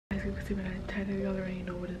as you can see by the title, you already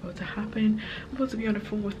know what is about to happen. I'm supposed to be on the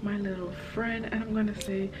phone with my little friend, and I'm gonna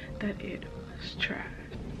say that it was trash.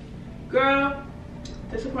 Girl,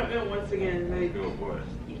 disappointment once again. Like, oh boy,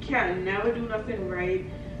 you can't never do nothing right.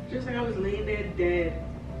 Just like I was laying there dead.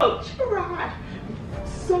 Oh, trash!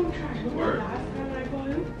 So trash. Remember the last time I called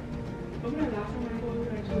you? Remember the last time I called you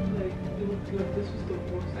and I told you like this was the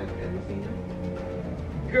worst I've ever seen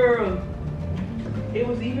it? Girl, it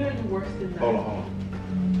was even worse than that. Hold on.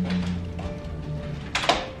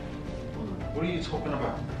 What are you talking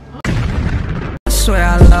about? I swear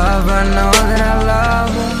I love her, know that I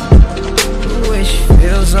love her. The way she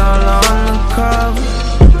feels all on the cover,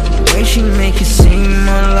 the way she make it seem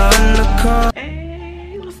all undercover.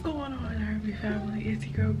 Hey, what's going on, RB family? It's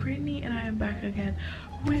your girl Britney, and I am back again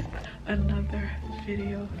with another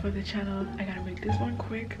video for the channel. I gotta make this one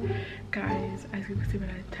quick, guys. As you can see by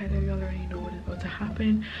the title, you already know what is about to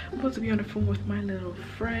happen. I'm supposed to be on the phone with my little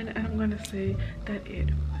friend, and I'm gonna say that it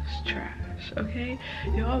was trash. Okay,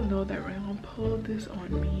 you all know that Rayon pulled this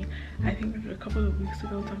on me, I think a couple of weeks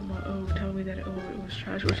ago, talking about telling me that it was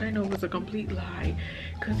trash, which I know was a complete lie,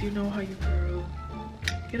 because you know how you girl,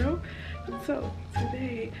 you know. So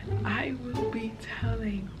today I will be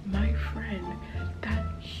telling my friend that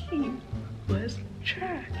he was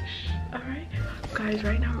trash. All right, guys,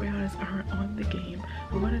 right now Rayon is on the game.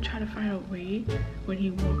 We're gonna try to find a way when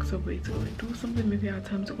he walks away to go and do something. Maybe I'll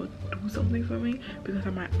tell him to go do something for me, because I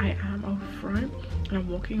am out front and I'm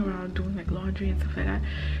walking around doing like laundry and stuff like that.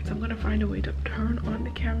 So I'm gonna find a way to turn on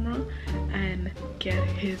the camera and get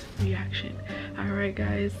his reaction. All right,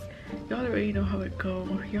 guys, y'all already know how it goes.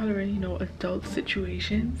 Y'all already know adult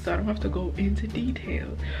situations, so I don't have to go into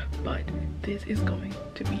detail, but this is going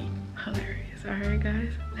to be hilarious. All right,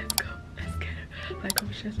 guys, let's go. Let's get it. Like,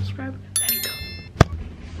 comment, share, subscribe. Let's go.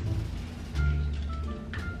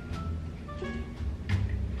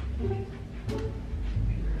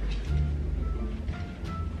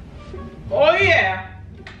 Oh yeah,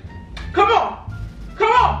 come on,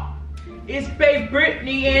 come on. It's Big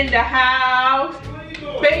Britney in the house.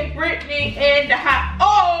 Big Britney in the house.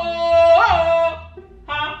 Oh,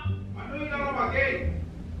 huh? I know you're not on my game.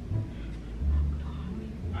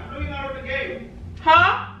 I know you're not on the game.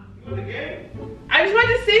 Huh? You on the game? I just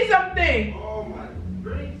wanted to see something. Oh my,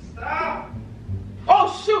 Britney, stop.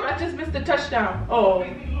 Oh shoot, I just missed the touchdown. Oh.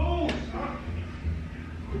 Make me lose, huh?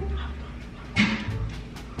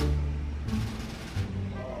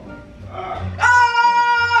 Oh!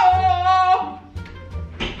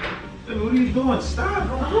 Dude, what are you doing? Stop.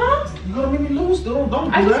 Huh? You're gonna make me lose. Don't do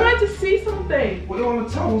I just that. wanted to see something. Where all the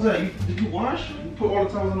towels at? Did you wash? You put all the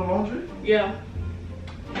towels in the laundry? Yeah.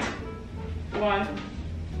 Why?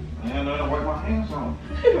 Man, I don't wipe my hands on.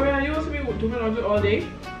 Hey, Maria, you want to be doing laundry all day?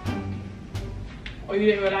 Or you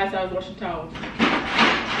didn't realize I was washing towels?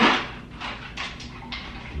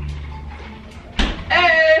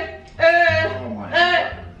 Hey! Hey! Oh my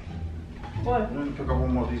Hey! God. What? I'm gonna pick up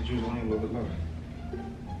one more of these juice. I need a little bit left.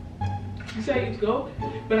 You say I used to go,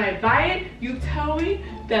 but I buy it, you tell me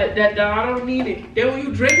that I don't need it. Then when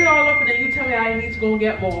you drink it all up and then you tell me I need to go and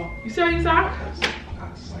get more. You see what you saw?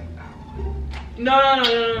 That's like that.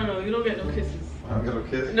 No, you don't get no kisses. I don't get no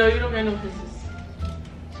kiss? No, you don't get no kisses.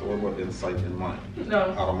 So what about insight in mind? No.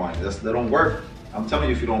 Out of mind. That don't work. I'm telling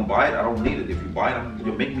you, if you don't buy it, I don't need it. If you buy it,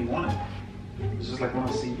 you'll make me want it. It's just like when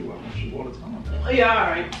I see you, I want you all the time. Yeah,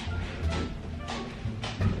 alright.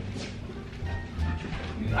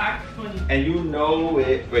 You act funny. And you know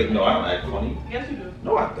it. Wait, no, I don't act funny. Yes, you do.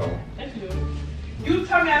 No, I don't. Yes, you do. You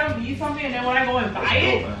tell me I don't need something, and then when I go and buy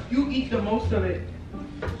it, man. you eat the most of it.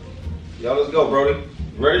 Yo, let's go, Brody.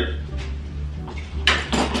 You ready?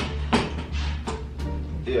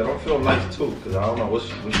 Yeah, I don't feel nice too, because I don't know what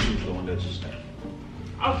she was doing there just now.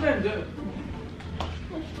 I'm feeling good.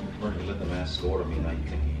 Brody, let the man score to me, now you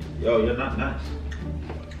think he is. Yo, you're not nice.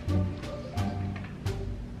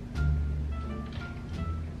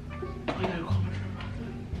 I gotta call my friend back.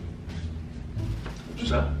 What you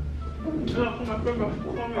said? I gotta call my friend back.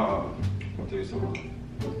 Call me. I'll tell you something.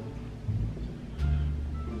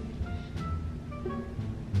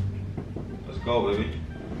 Let's go, baby.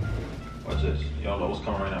 Watch this. You don't know what's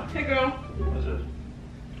coming right now. Hey, girl. Watch this.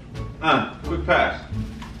 Quick pass.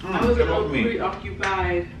 I was a Get off little me.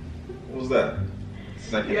 preoccupied. What was that?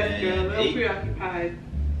 Second Yes, girl, a and little 8. preoccupied.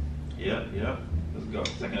 Yep. Let's go.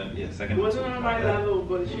 Second. It wasn't on my level,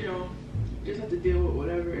 but you know, just have to deal with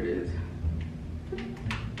whatever it is.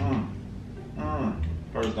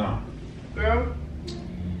 First down. Girl,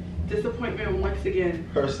 disappointment once again.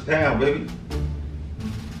 First down, baby.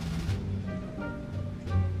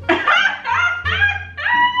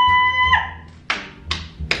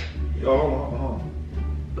 Yo, hold on.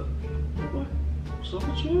 What's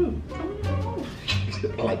up with you? I don't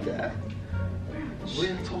know. Like that? What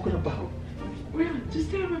are you talking about? Rayon, just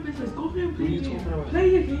stay on my business. Go ahead and play What are your you game. talking about? Play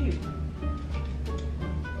your game.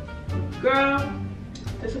 Girl,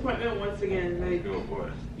 disappointment once again. Like, Oh boy.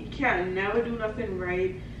 you can't never do nothing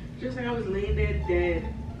right. Just like I was laying there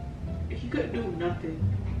dead. He couldn't do nothing.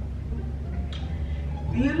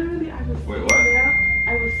 Literally, I was Wait, sitting what? there.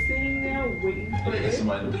 I was sitting there waiting for There's it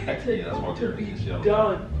somebody in the back. to, Yeah, that's my to girl. be She's yelling.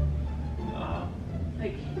 done. Uh-huh.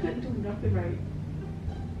 Like, he couldn't do nothing right.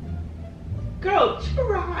 Girl,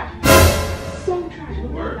 trash. So trash.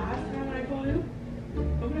 Remember Word. the last time I called you?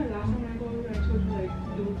 Remember the last time I called you and I told you, like,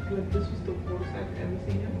 dude, like, this was the worst I've ever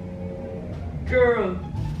seen him? Girl,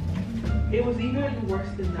 it was even worse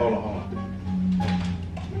than that. Hold on.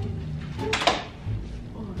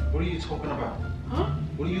 Hold on. What are you talking about? Huh?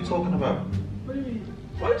 What are you talking about? What do you mean?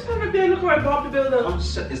 Why are you standing up there looking like Bob the Builder? I'm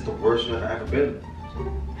just saying, it's the worst you've ever been.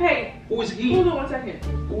 Hey, Who is he? hold on 1 second.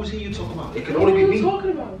 Who is he you talking about? It can What only are be you me.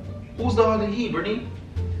 talking about? Who's the other he, Britney?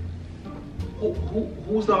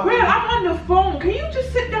 Who's the other Girl, he? I'm on the phone. Can you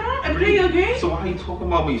just sit down and play your game? So why are you talking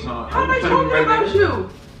about me, son? How am I You putting me talking right about there? you?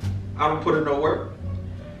 I don't put in no work.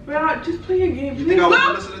 Girl, just play your game. You Please. think I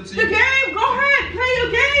Look, wasn't listening to the you? game. Go ahead. Play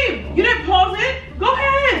your game. You didn't pause it. Go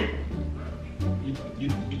ahead. You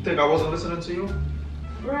think I wasn't listening to you?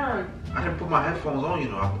 Girl. I didn't put my headphones on, you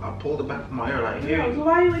know. I pulled it back from my ear like, Girl, here. so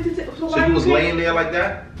why are you like So you was laying there like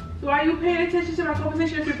that? So why are you paying attention to my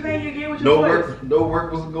conversation if you're playing your game with No your voice? work, no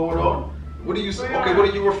work was going on. What are you? Girl. Okay, what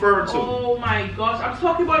are you referring to? Oh my gosh, I'm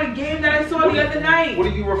talking about a game that I saw the other night. What are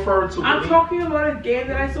you referring to? I'm Britney? talking about a game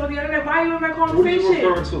that I saw the other night. Why are you in my What are conversation? you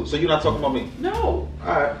referring to? So you're not talking about me? No.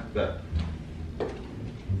 Alright, bet.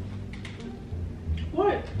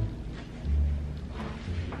 What?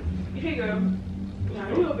 Hey girl. Nah,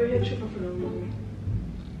 you over here tripping for no reason.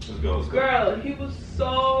 Let's go, let's go. Girl, he was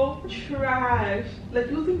so trash. Like,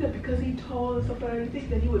 you think that because he tall and stuff like that, you think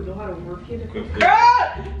that he would know how to work it? Good for you.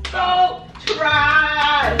 Girl, so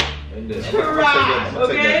trash. And then, Trash,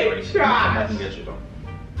 okay? Trash. I'm not gonna get you though.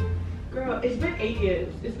 Girl, it's been 8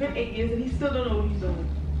 years. It's been 8 years and he still don't know what he's doing.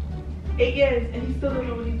 8 years and he still don't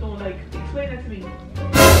know what he's doing. Like, explain that to me.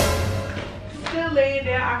 Still laying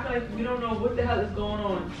there acting like you don't know what the hell is going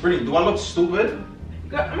on. Britney, do I look stupid?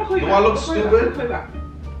 Girl, I'm gonna call you Do back. I look I'm gonna call you back. stupid? I'm gonna call you back.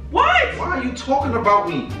 What? Why are you talking about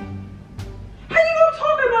me? How you know I'm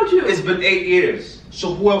talking about you? It's been 8 years.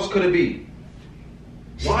 So who else could it be?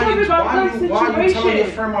 She's Why talking about her are you telling your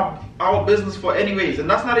situation. friend our business for anyways? And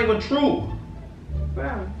that's not even true. Bro,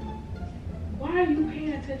 why are you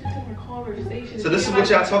paying attention to my conversation? So this is what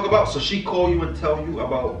y'all talk about? So she call you and tell you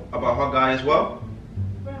about her guy as well?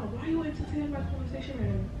 Bro, why are you entertaining my conversation right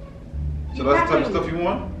now? So that's the type of stuff you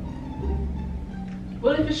want?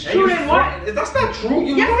 Well, if it's And true, you then what? That's not true.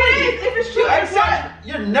 You Yes, lying. it is. If it's true, then what?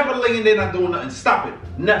 You're never laying there not doing nothing. Stop it.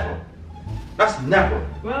 Never. That's never.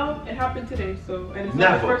 Well, it happened today, so, and it's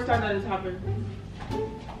Never. not the first time that it's happened.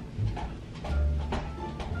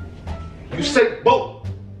 You say both.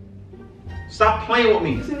 Stop playing with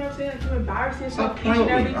You me. see what I'm saying? Like, you're embarrassing Stop yourself each playing and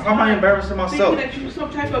with every me. time. How am I embarrassing myself? Thinking that you're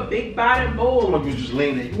some type of big bad and Some bold. of you just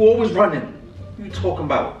laying there. You always running. What are you talking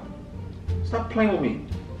about? Stop playing with me.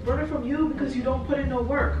 Running from you because you don't put in no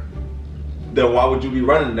work. Then why would you be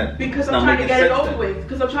running then? Because It's I'm not trying to making get it sense over then. with.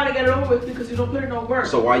 Because I'm trying to get it over with because you don't put in no work.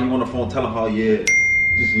 So why you on the phone telling her, yeah,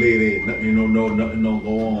 just lay there, nothing, nothing don't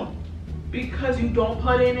go on. Because you don't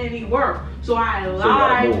put in any work. So I you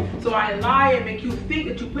gotta lie. move. So I lie and make you think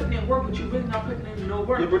that you're putting in work, but you're really not putting in no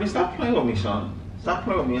work. Yeah, Britney, stop playing with me, son. Stop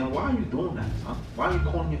playing with me. Why are you doing that, son? Why are you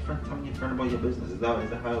calling your friend, telling your friend about your business? Is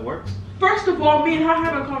that how it works? First of all, me and her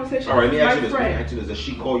having a conversation. All right, let me with ask my you this. friend. Does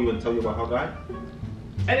she call you and tell you about her guy?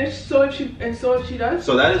 And if she does.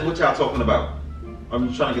 So that is what y'all talking about. I'm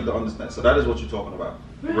just trying to get to understand. So that is what you're talking about.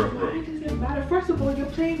 Bro, why does it matter? First of all, you're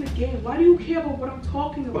playing the game. Why do you care about what I'm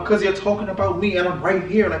talking about? Because you're talking about me and I'm right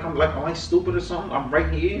here. Am I stupid or something? I'm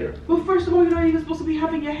right here. Well, first of all, you're not even supposed to be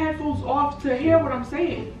having your headphones off to hear what I'm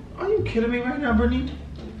saying. Are you kidding me right now, Britney?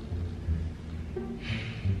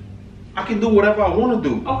 I can do whatever I want to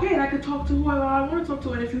do. Okay, and I can talk to whoever I want to talk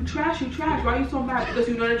to. And if you trash, you trash. Why are you so mad? Because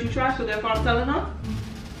you know that you trash, so therefore I'm telling her?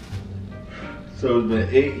 So it's been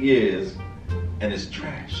 8 years and it's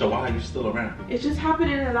trash. So why are you still around? It just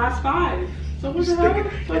happened in the last 5. So what the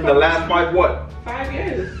hell? In the last 5 what? 5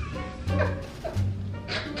 years.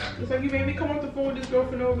 It's like you made me come off the phone with this girl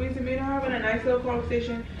for no reason. Me and her having a nice little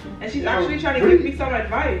conversation. And she's actually trying to give me some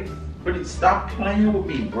advice. Britney, stop playing with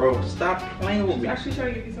me, bro. Stop playing with She's me. actually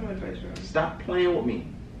trying to give me some advice, bro. Stop playing with me.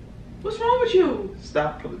 What's wrong with you?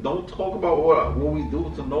 Don't talk about what we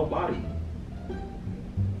do to nobody.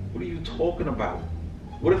 What are you talking about?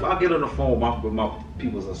 What if I get on the phone with my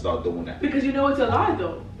people gonna start doing that. Because you know it's a lie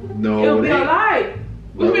though. No, it'll be a lie.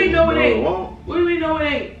 What do you mean no it ain't? What do you mean no it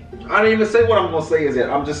ain't? I didn't even say what I'm gonna say is that.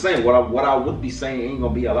 I'm just saying what I would be saying ain't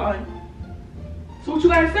gonna be a lie. So what you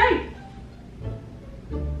gotta say?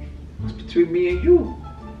 It's between me and you.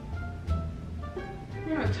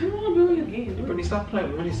 Yeah, tell me what I'm your game, dude. Britney, stop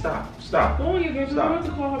playing. Britney, stop. Go on your game. Stop. We have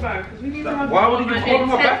to call her back because we need to have. Why would you call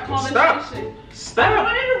her back? Stop.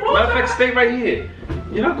 Matter of fact, stay right here.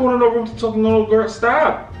 You're not going to no room to talk to no little girl.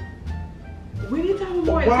 Stop. We need to have a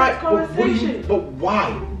more intense conversation. But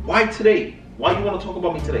why? Why today? Why you want to talk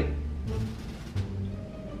about me today?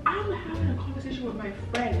 I'm having a conversation with my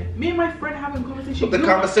friend. Me and my friend having a conversation. But the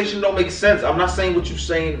conversation don't make sense. I'm not saying what you're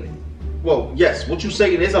saying. Well, yes, what you're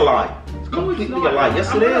saying is a lie. It's completely a lie.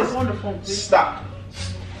 Yes, it is. Stop.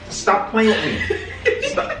 Stop playing with me.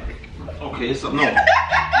 Stop. Okay, it's a no. You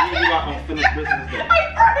got unfinished business there.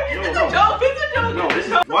 It's a joke. It's a joke. No, this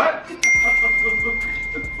is what?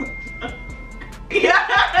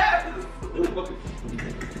 Yes.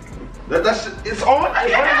 That's it's on.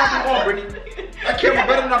 It better not be on, Britney. That camera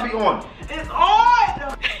better not be on. It's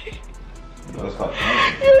on. No, stop.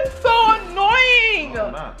 You're so annoying. No,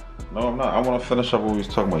 I'm not. No, I'm not. I want to finish up what we was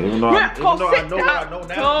talking about. Even though I know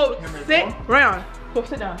now. Go sit, Rayon. Go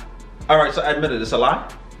sit down. All right, so admit it. It's a lie.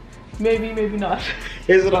 Maybe, maybe not.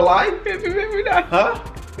 Is it a lie? Maybe, maybe not. Huh?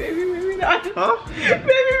 Maybe, maybe not. Huh? Maybe,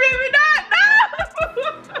 maybe not.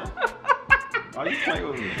 No. Why are you playing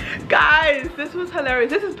with me? Guys, this was hilarious.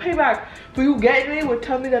 This is payback for you getting me would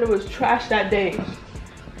tell me that it was trash that day.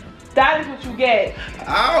 That is what you get.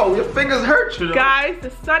 Ow, your fingers hurt, you know. Guys, the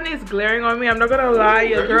sun is glaring on me. I'm not gonna lie.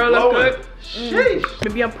 Your girl looks good. Sheesh.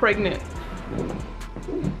 Maybe I'm pregnant.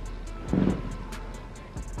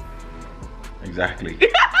 Exactly.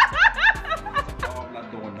 Oh, I'm not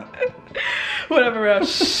doing that. Whatever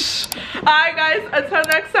else. Alright guys, until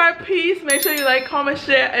next time, peace. Make sure you like, comment,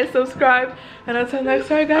 share, and subscribe. And until next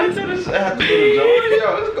time, guys. I have to do the joke. Yo,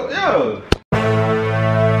 let's go. Yo.